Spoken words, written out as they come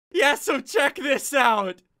Yeah, so check this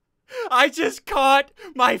out. I just caught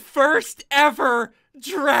my first ever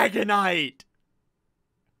Dragonite.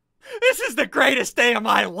 This is the greatest day of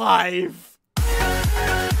my life.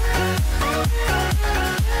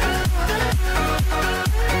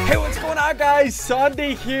 Hey, what's going on, guys?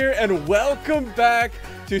 SSundee here, and welcome back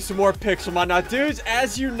to some more Pixelmon. Now, dudes,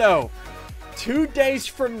 as you know, 2 days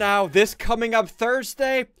from now, this coming up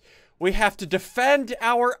Thursday, we have to defend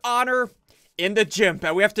our honor in the gym.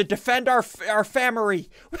 And we have to defend our family.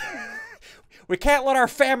 We can't let our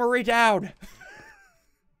family down.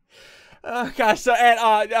 Oh gosh, so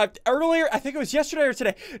earlier, I think it was yesterday or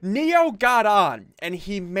today, Neo got on and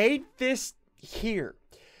he made this here.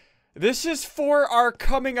 This is for our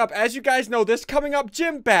coming up, as you guys know, this coming up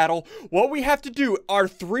gym battle. What we have to do are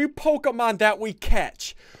 3 Pokemon that we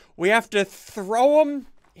catch. We have to throw them,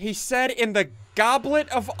 he said, in the goblet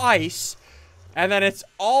of ice, and then it's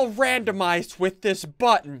all randomized with this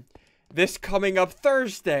button this coming up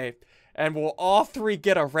Thursday, and we'll all 3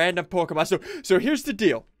 get a random Pokemon. So here's the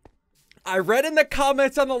deal. I read in the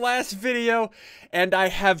comments on the last video, and I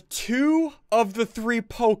have 2 of the 3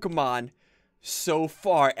 Pokemon so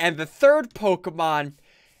far, and the 3rd Pokemon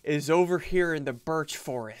is over here in the birch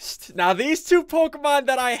forest. Now, these 2 Pokemon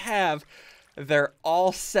that I have, they're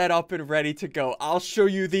all set up and ready to go. I'll show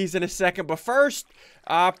you these in a second, but first,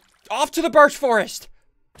 off to the birch forest!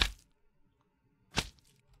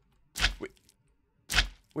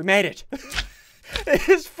 We made it!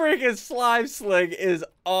 This freaking slime sling is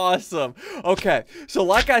awesome. Okay, so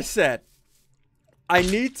like I said, I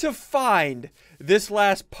need to find this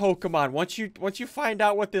last Pokemon. Once you find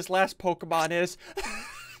out what this last Pokemon is,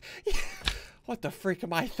 what the freak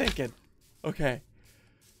am I thinking? Okay,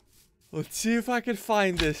 let's see if I can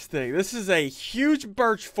find this thing. This is a huge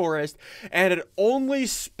birch forest, and it only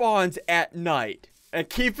spawns at night. And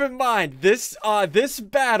keep in mind, this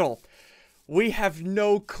battle, we have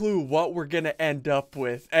no clue what we're gonna end up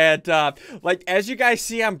with. And like, as you guys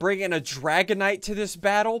see, I'm bringing a Dragonite to this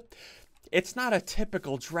battle. It's not a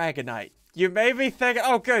typical Dragonite. You may be thinking,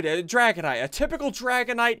 oh good, a Dragonite. A typical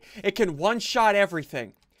Dragonite, it can one-shot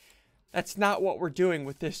everything. That's not what we're doing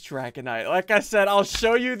with this Dragonite. Like I said, I'll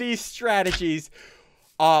show you these strategies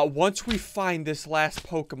once we find this last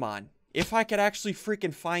Pokemon. If I could actually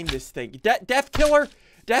freaking find this thing. Death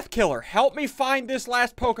Killer, help me find this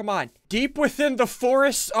last Pokemon. Deep within the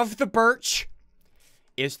forests of the birch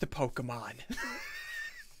is the Pokemon.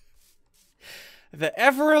 The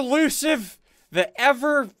ever-elusive, the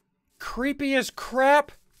ever-creepy as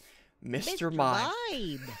crap, Mr.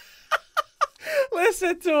 Mime.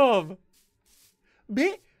 Listen to him.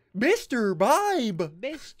 Mr. Mime.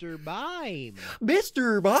 Mr. Mime.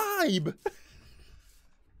 Mr. Mime.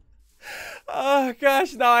 Oh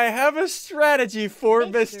gosh, now I have a strategy for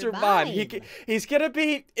Mr. Mime. He's gonna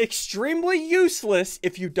be extremely useless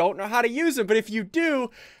if you don't know how to use him, but if you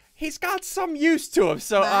do, he's got some use to him.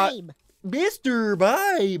 So, Mr.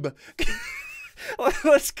 Mime.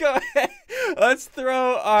 Let's go ahead. Let's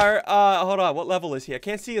throw our, hold on, what level is he? I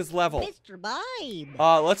can't see his level. Mr. Mime.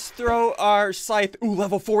 Let's throw our Scythe. Ooh,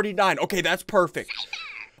 level 49. Okay, that's perfect.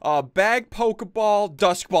 Bag, Pokeball,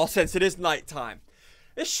 Dusk Ball, since it is nighttime.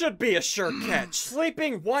 This should be a sure catch.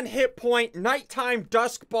 Sleeping, 1 hit point, nighttime,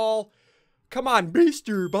 Dusk Ball. Come on,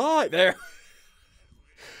 Mr. Mime. There.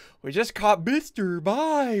 We just caught Mr.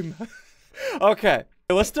 Mime. Okay,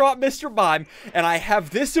 let's throw out Mr. Mime. And I have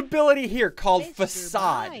this ability here called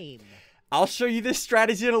Facade. Mime. I'll show you this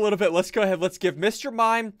strategy in a little bit. Let's go ahead. Let's give Mr.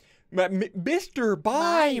 Mime... Mr.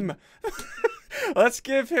 Mime. Let's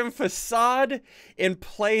give him Facade in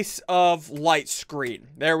place of Light Screen.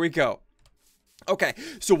 There we go. Okay,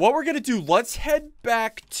 so what we're gonna do, let's head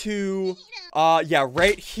back to, yeah,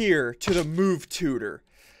 right here to the move tutor.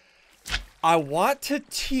 I want to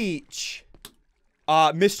teach,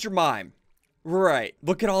 Mr. Mime. Right,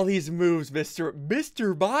 look at all these moves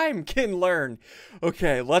Mr. Mime can learn.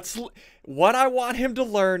 Okay, what I want him to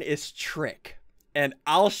learn is Trick. And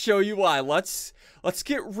I'll show you why. Let's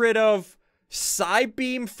get rid of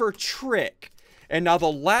Psybeam for Trick. And now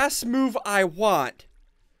the last move I want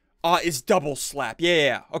is Double Slap.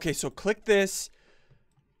 Yeah. Okay, so click this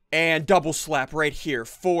and Double Slap right here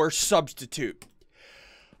for Substitute.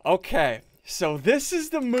 Okay, so this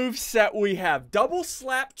is the move set we have. Double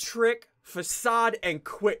Slap, Trick, Facade, and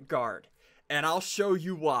Quick Guard. And I'll show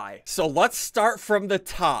you why. So let's start from the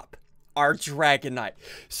top. our Dragonite.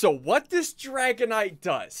 So what this Dragonite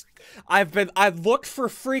does, I've looked for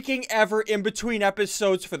freaking ever in between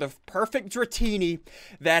episodes for the perfect Dratini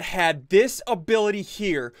that had this ability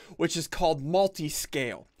here, which is called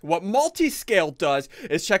multi-scale. What multi-scale does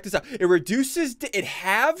is, check this out, it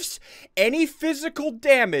halves any physical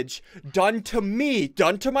damage done to me,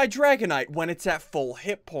 done to my Dragonite when it's at full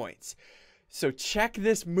hit points. So check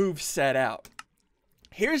this moveset out.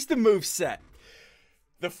 Here's the moveset.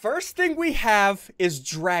 The first thing we have is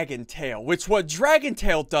Dragon Tail, which what Dragon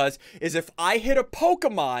Tail does is if I hit a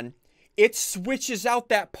Pokemon, it switches out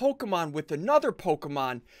that Pokemon with another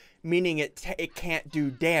Pokemon, meaning it can't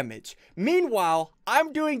do damage. Meanwhile,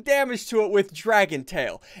 I'm doing damage to it with Dragon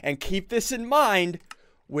Tail, and keep this in mind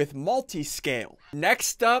with multi-scale.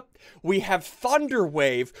 Next up, we have Thunder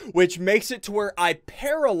Wave, which makes it to where I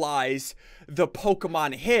paralyze the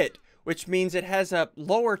Pokemon hit, which means it has a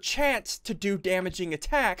lower chance to do damaging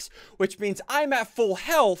attacks, which means I'm at full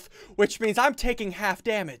health, which means I'm taking half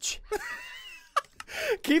damage.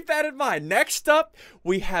 Keep that in mind. Next up,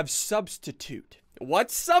 we have Substitute. What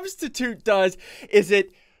Substitute does is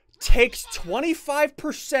it takes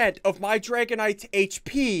 25% of my Dragonite's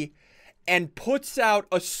HP and puts out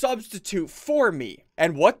a substitute for me.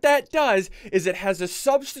 And what that does is it has a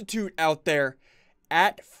substitute out there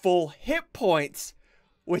at full hit points,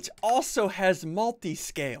 which also has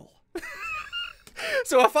multi-scale.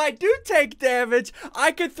 So if I do take damage,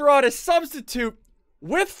 I could throw out a substitute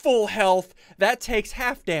with full health that takes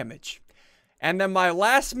half damage. And then my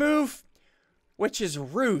last move, which is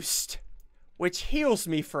Roost, which heals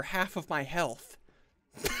me for half of my health.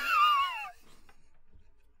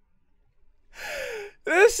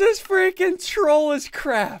 This is freaking troll as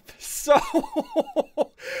crap. So,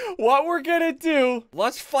 what we're gonna do,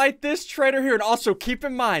 let's fight this trainer here. And also, keep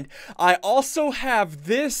in mind, I also have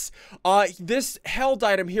this, this held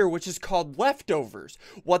item here, which is called Leftovers.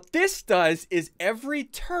 What this does is every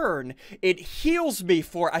turn, it heals me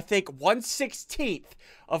for, I think, 1/16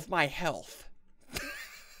 of my health.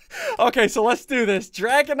 Okay, so let's do this.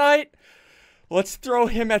 Dragonite, let's throw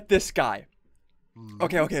him at this guy.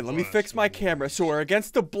 Okay, let me fix my camera. So we're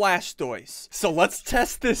against the Blastoise. So let's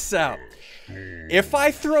test this out. If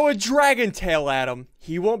I throw a Dragon Tail at him,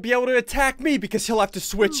 he won't be able to attack me because he'll have to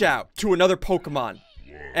switch out to another Pokemon.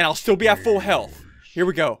 And I'll still be at full health. Here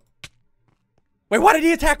we go. Wait, why did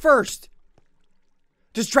he attack first?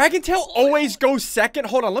 Does Dragon Tail always go second?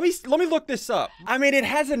 Hold on, let me look this up. I mean, it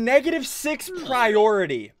has a -6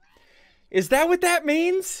 priority. Is that what that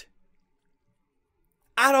means?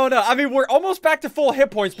 I don't know. I mean, we're almost back to full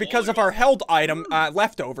hit points because of our held item,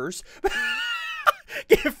 Leftovers.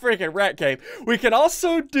 Get freaking rat game. We can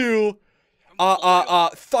also do,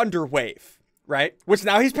 Thunder Wave, right? Which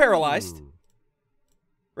now he's paralyzed,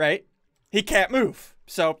 right? He can't move.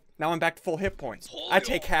 So now I'm back to full hit points. I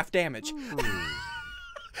take half damage.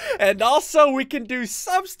 And also we can do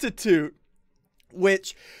Substitute,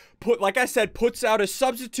 which, like I said, puts out a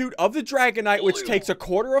substitute of the Dragonite, which takes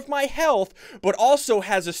 1/4 of my health, but also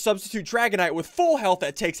has a substitute Dragonite with full health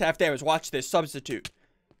that takes half damage. Watch this substitute.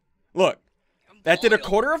 Look, that did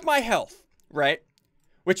 1/4 of my health, right?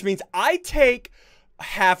 Which means I take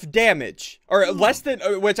half damage, or less than,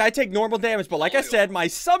 which I take normal damage, but like I said, my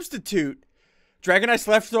substitute, Dragonite's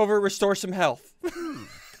Leftover, restores some health.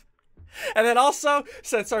 And then also,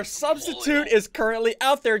 since our substitute is currently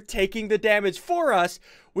out there taking the damage for us,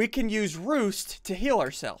 we can use Roost to heal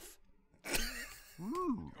ourselves.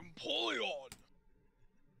 Empoleon.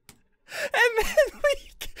 And then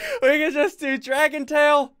we can just do Dragon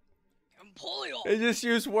Tail. Empoleon. And just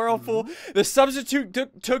use Whirlpool. The substitute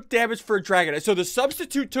took damage for Dragonite. So the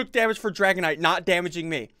substitute took damage for Dragonite, not damaging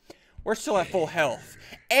me. We're still at full health.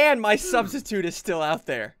 And my substitute is still out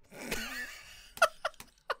there.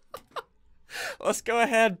 Let's go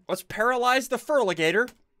ahead. Let's paralyze the Feraligatr.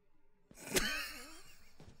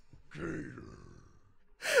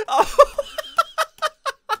 Oh.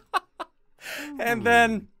 And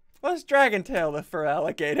then let's Dragon Tail the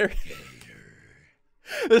Feraligatr.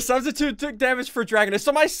 The substitute took damage for Dragonite.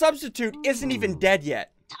 So my substitute isn't even dead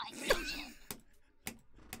yet.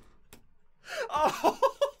 Oh.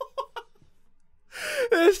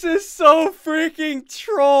 This is so freaking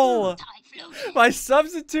troll. My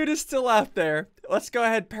substitute is still out there. Let's go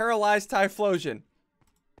ahead, paralyze Typhlosion.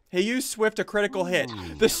 He used Swift, a critical hit.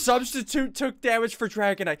 The substitute took damage for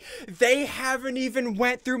Dragonite. They haven't even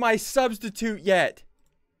went through my substitute yet.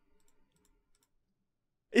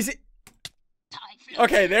 Is it?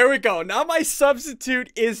 Okay, there we go. Now my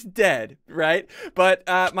substitute is dead, right? But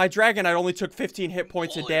my Dragonite only took 15 hit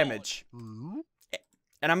points of damage.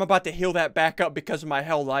 And I'm about to heal that back up because of my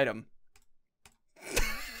held item.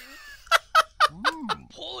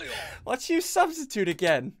 Pulley on. Let's use substitute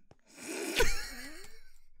again.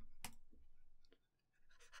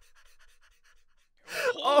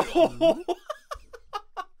 Oh.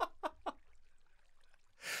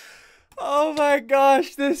 Oh my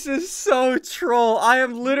gosh, this is so troll. I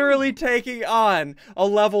am literally taking on a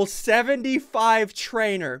level 75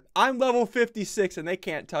 trainer. I'm level 56 and they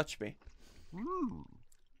can't touch me.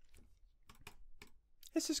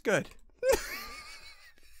 This is good.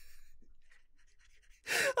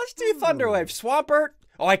 Let's do Thunderwave. Swampert.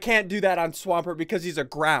 Oh, I can't do that on Swampert because he's a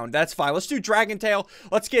ground. That's fine. Let's do Dragon Tail.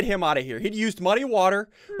 Let's get him out of here. He'd used Muddy Water,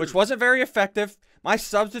 which wasn't very effective. My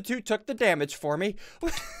substitute took the damage for me.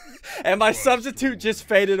 And my substitute just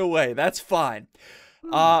faded away. That's fine.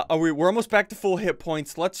 We're almost back to full hit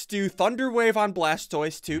points. Let's do Thunderwave on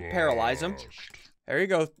Blastoise to paralyze him. There you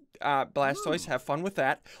go, Blastoise. Have fun with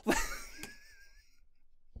that.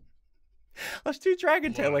 Let's do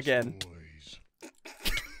Dragon Tail again.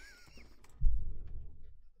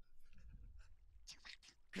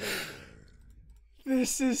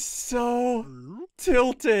 This is so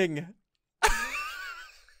tilting.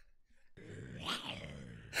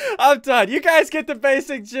 I'm done. You guys get the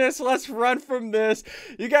basic gist. Let's run from this.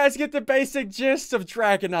 You guys get the basic gist of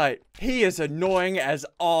Dragonite. He is annoying as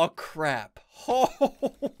all crap. Oh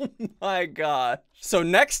my god. So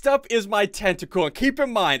next up is my Tentacool. And keep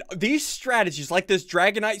in mind, these strategies, like this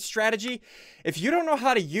Dragonite strategy, if you don't know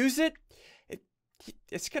how to use it,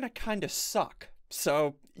 it's gonna kind of suck.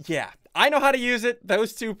 So yeah, I know how to use it.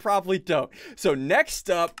 Those two probably don't. So next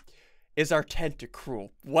up is our Tentacruel.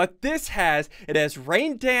 What this has, it has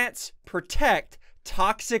Rain Dance, Protect,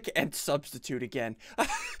 Toxic, and Substitute again.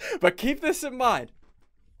 But keep this in mind.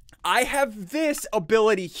 I have this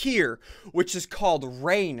ability here, which is called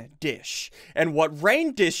Rain Dish. And what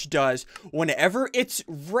Rain Dish does, whenever it's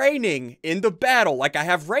raining in the battle, like I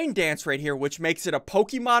have Rain Dance right here, which makes it a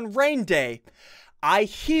Pokemon Rain Day, I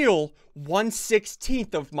heal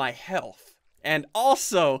 1/16 of my health. And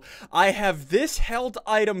also, I have this held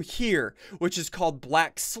item here, which is called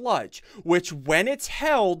Black Sludge, which when it's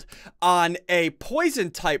held on a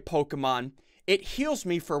poison type Pokemon, it heals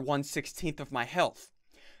me for 1/16 of my health.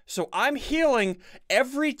 So I'm healing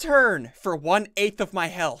every turn for 1/8 of my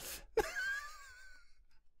health.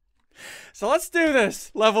 So let's do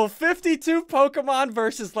this. Level 52 Pokemon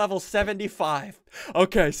versus level 75.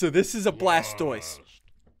 Okay, so this is a Blastoise.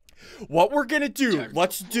 What we're gonna do,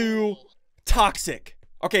 let's do Toxic.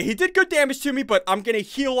 Okay, he did good damage to me, but I'm gonna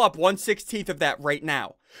heal up 1/16 of that right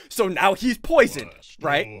now. So now he's poisoned,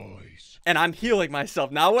 right? And I'm healing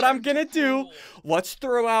myself. Now what I'm gonna do, let's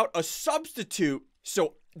throw out a substitute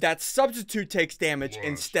so that substitute takes damage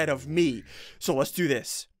instead of me. So let's do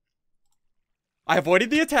this. I avoided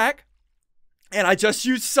the attack, and I just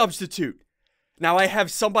used substitute. Now I have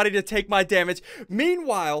somebody to take my damage.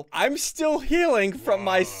 Meanwhile, I'm still healing from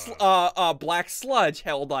my Black Sludge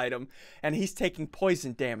held item, and he's taking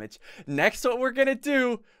poison damage. Next, what we're gonna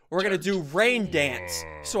do, Rain Dance,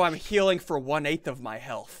 so I'm healing for 1/8 of my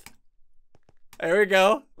health. There we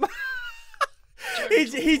go.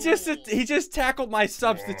 he just tackled my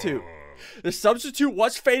substitute. The substitute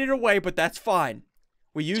was faded away, but that's fine.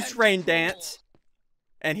 We used Rain Dance.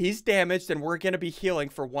 And he's damaged, and we're going to be healing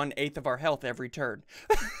for 1/8 of our health every turn.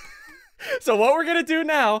 So what we're going to do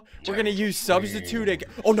now, we're going to use Substitute again.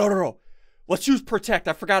 Oh, no. Let's use Protect.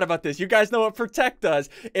 I forgot about this. You guys know what Protect does.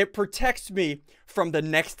 It protects me from the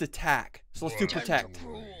next attack. So let's do Protect.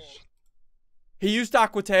 He used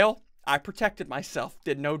Aqua Tail. I protected myself.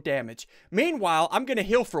 Did no damage. Meanwhile, I'm going to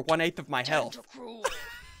heal for 1/8 of my health.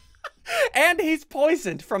 And he's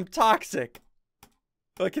poisoned from Toxic.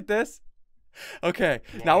 Look at this. Okay,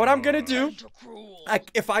 now what I'm gonna do,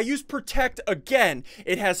 if I use Protect again,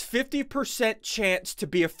 it has 50% chance to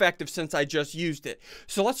be effective since I just used it.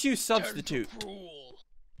 So let's use Substitute.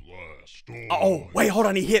 Oh, wait, hold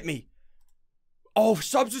on, he hit me. Oh,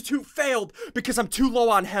 Substitute failed because I'm too low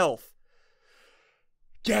on health.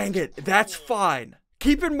 Dang it, that's fine.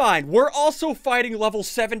 Keep in mind, we're also fighting level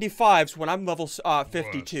 75s when I'm level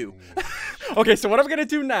 52. Okay, so what I'm gonna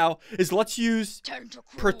do now is let's use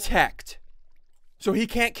Protect. So he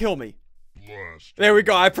can't kill me. There we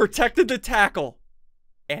go. I protected the tackle.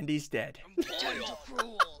 And he's dead.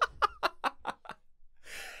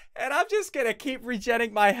 And I'm just going to keep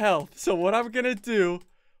regenerating my health. So what I'm going to do...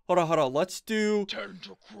 Hold on. Let's do...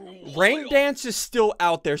 Rain Dance is still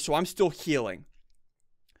out there, so I'm still healing.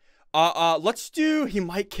 Let's do... He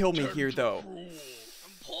might kill me here, though.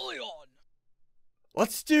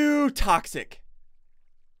 Let's do Toxic.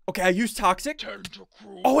 Okay, I use Toxic.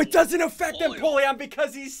 Oh, it doesn't affect Empoleon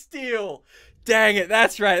because he's Steel. Dang it,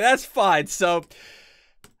 that's right, that's fine. So,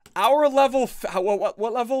 Our level,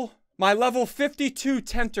 what level? My level 52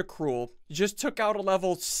 Tentacruel just took out a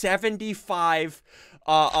level 75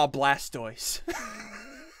 Blastoise.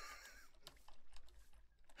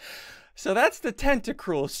 So that's the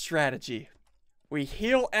Tentacruel strategy. We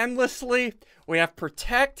heal endlessly, we have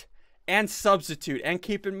Protect and Substitute, and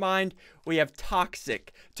keep in mind, we have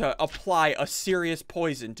Toxic to apply a serious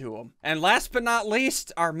poison to him. And last but not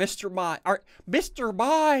least, our Mr.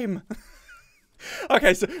 Mime.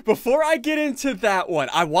 Okay, so before I get into that one,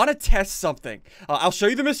 I want to test something. I'll show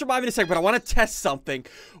you the Mr. Mime in a second, but I want to test something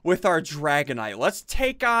with our Dragonite. Let's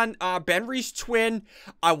take on Benry's twin.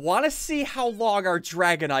 I want to see how long our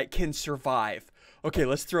Dragonite can survive. Okay,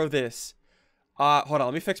 let's throw this. Hold on,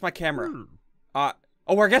 let me fix my camera.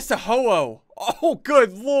 Oh, I guess the Ho-Oh. Oh,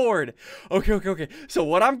 good lord. Okay. So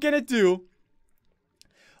what I'm gonna do,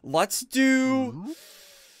 let's do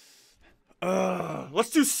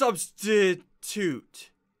Substitute.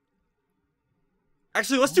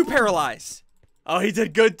 Actually, let's do Paralyze. Oh, he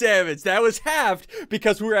did good damage. That was halved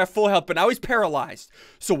because we were at full health, but now he's paralyzed.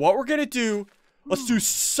 So what we're gonna do, let's do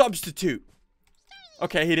Substitute.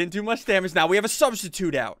 Okay, he didn't do much damage. Now we have a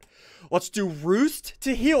Substitute out. Let's do Roost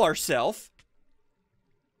to heal ourselves.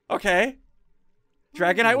 Okay.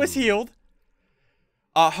 Dragonite was healed.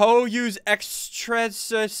 Ho use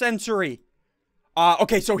Extrasensory.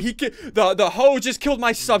 Okay, so the Ho just killed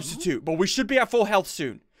my Substitute, but we should be at full health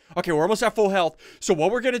soon. Okay, we're almost at full health. So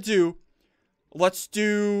what we're gonna do, let's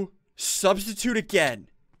do Substitute again.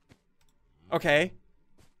 Okay.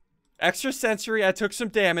 Extrasensory, I took some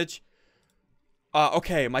damage.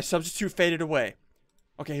 Okay, my Substitute faded away.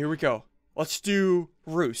 Okay, here we go. Let's do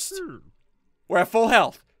Roost. We're at full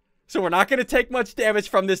health, so we're not gonna take much damage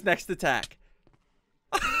from this next attack.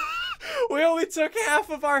 We only took half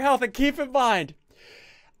of our health, and keep in mind,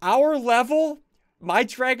 our level, my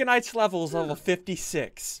Dragonite's level is level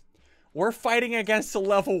 56. We're fighting against a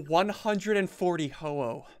level 140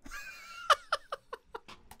 Ho-Oh.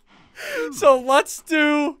 So let's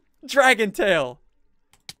do Dragon Tail.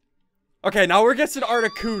 Okay, now we're against an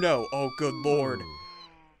Articuno. Oh, good lord.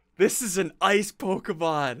 This is an ice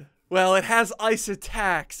Pokemon. Well, it has ice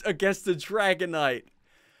attacks against the Dragonite.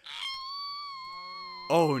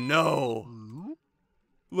 Oh no.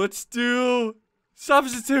 Let's do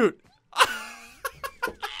Substitute.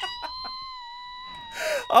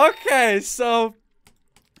 Okay, so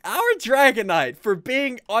our Dragonite, for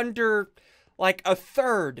being under like a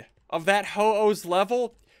third of that Ho-Oh's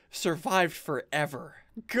level, survived forever.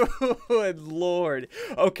 Good lord.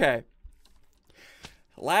 Okay.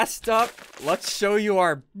 Last up, let's show you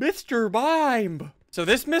our Mr. Mime. So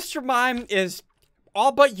this Mr. Mime is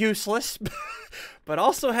all but useless, but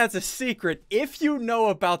also has a secret if you know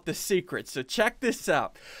about the secret. So check this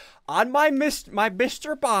out. On my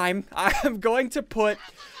Mr. Mime, I'm going to put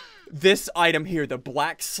this item here, the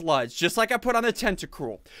black sludge, just like I put on the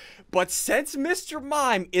Tentacruel. But since Mr.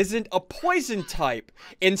 Mime isn't a poison type,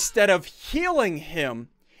 instead of healing him,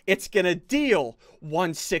 it's gonna deal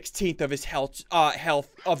 1/16 of his health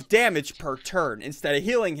of damage per turn instead of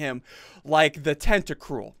healing him like the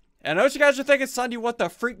Tentacruel. And I know what you guys are thinking, SSundee, what the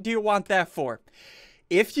freak do you want that for?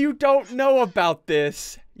 If you don't know about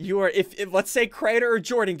this, if let's say Crater or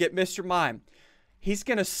Jordan get Mr. Mime, he's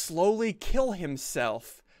gonna slowly kill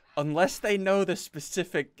himself unless they know the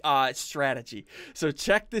specific strategy. So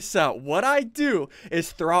check this out. What I do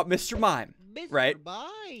is throw out Mr. Mime, right?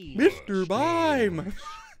 Mr. Mime.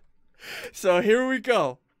 So here we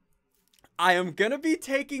go. I am gonna be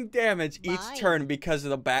taking damage each turn because of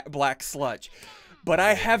the black sludge. But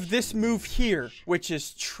I have this move here, which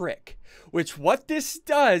is Trick. Which what this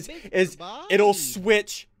does is it'll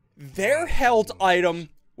switch their held item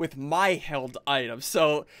with my held item.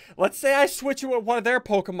 So let's say I switch it with one of their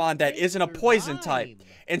Pokemon that isn't a poison type.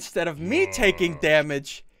 Instead of me taking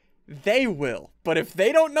damage, they will. But if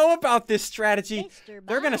they don't know about this strategy,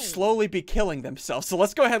 they're going to slowly be killing themselves. So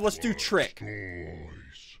let's go ahead, let's do Trick.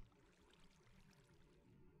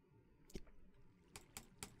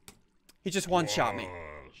 He just one-shot me.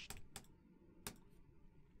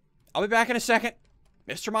 I'll be back in a second.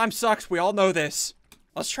 Mr. Mime sucks, we all know this.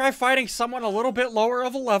 Let's try fighting someone a little bit lower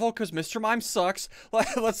of a level, because Mr. Mime sucks.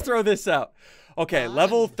 Let's throw this out. Okay,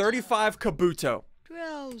 level 35 Kabuto.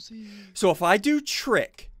 So if I do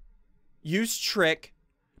Trick, use Trick,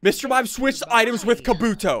 Mr. Mime switched items with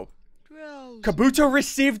Kabuto. Kabuto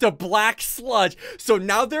received a black sludge, so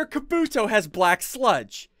now their Kabuto has black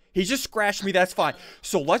sludge. He just scratched me, that's fine.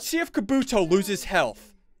 So let's see if Kabuto loses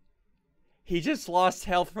health. He just lost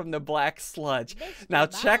health from the black sludge. Now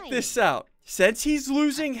check this out. Since he's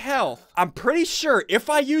losing health, I'm pretty sure if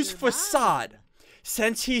I use Facade,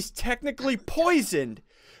 since he's technically poisoned,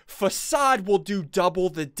 Facade will do double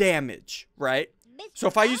the damage, right? So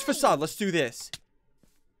if I use Facade, let's do this.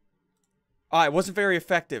 It wasn't very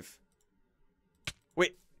effective.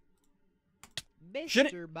 Wait.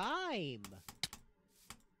 Mr. Mime.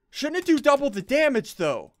 Shouldn't it do double the damage,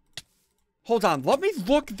 though? Hold on, let me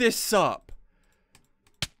look this up.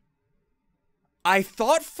 I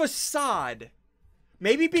thought Facade,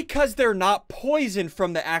 maybe because they're not poisoned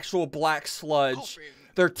from the actual black sludge,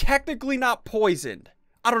 they're technically not poisoned.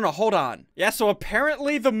 I don't know, hold on. Yeah, so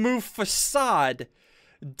apparently the move Facade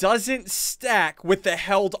doesn't stack with the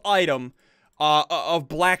held item of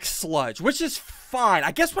black sludge, which is fine.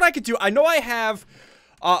 I guess what I could do, I know I have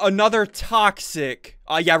another toxic,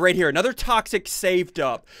 yeah, right here, another toxic saved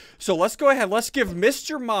up. So let's go ahead, let's give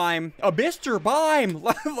Mr. Mime, Mr. Mime,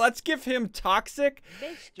 let's give him toxic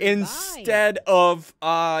instead of,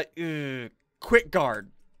 quick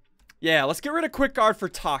guard. Yeah, let's get rid of quick guard for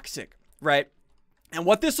toxic, right? And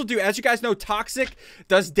what this will do, as you guys know, toxic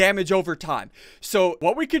does damage over time. So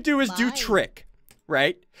what we could do is do trick,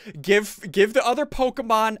 right? Give the other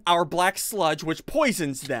Pokemon our black sludge, which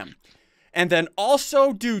poisons them. And then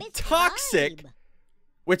also do toxic,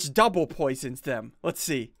 which double poisons them. Let's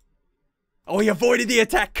see. Oh, he avoided the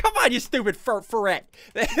attack. Come on, you stupid ferret.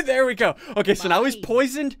 There we go. Okay, so now he's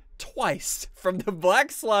poisoned twice from the black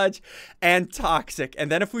sludge and toxic. And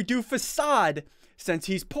then if we do Facade, since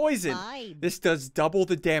he's poisoned, this does double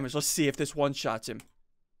the damage. Let's see if this one-shots him.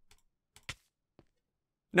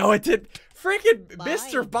 No, it did. Freaking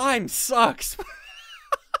Mr. Mime sucks.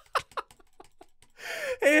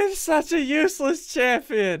 He is such a useless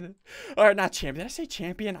champion. Or not champion. Did I say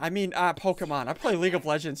champion? I mean, Pokemon. I play League of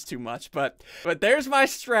Legends too much, but there's my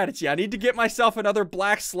strategy. I need to get myself another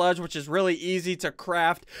black sludge, which is really easy to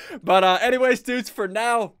craft. But anyways, dudes, for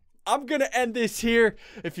now, I'm gonna end this here.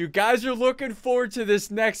 If you guys are looking forward to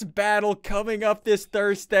this next battle coming up this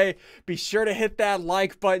Thursday, be sure to hit that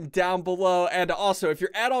like button down below. And also, if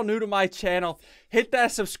you're at all new to my channel, hit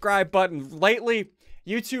that subscribe button. Lately,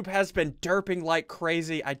 YouTube has been derping like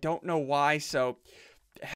crazy. I don't know why, so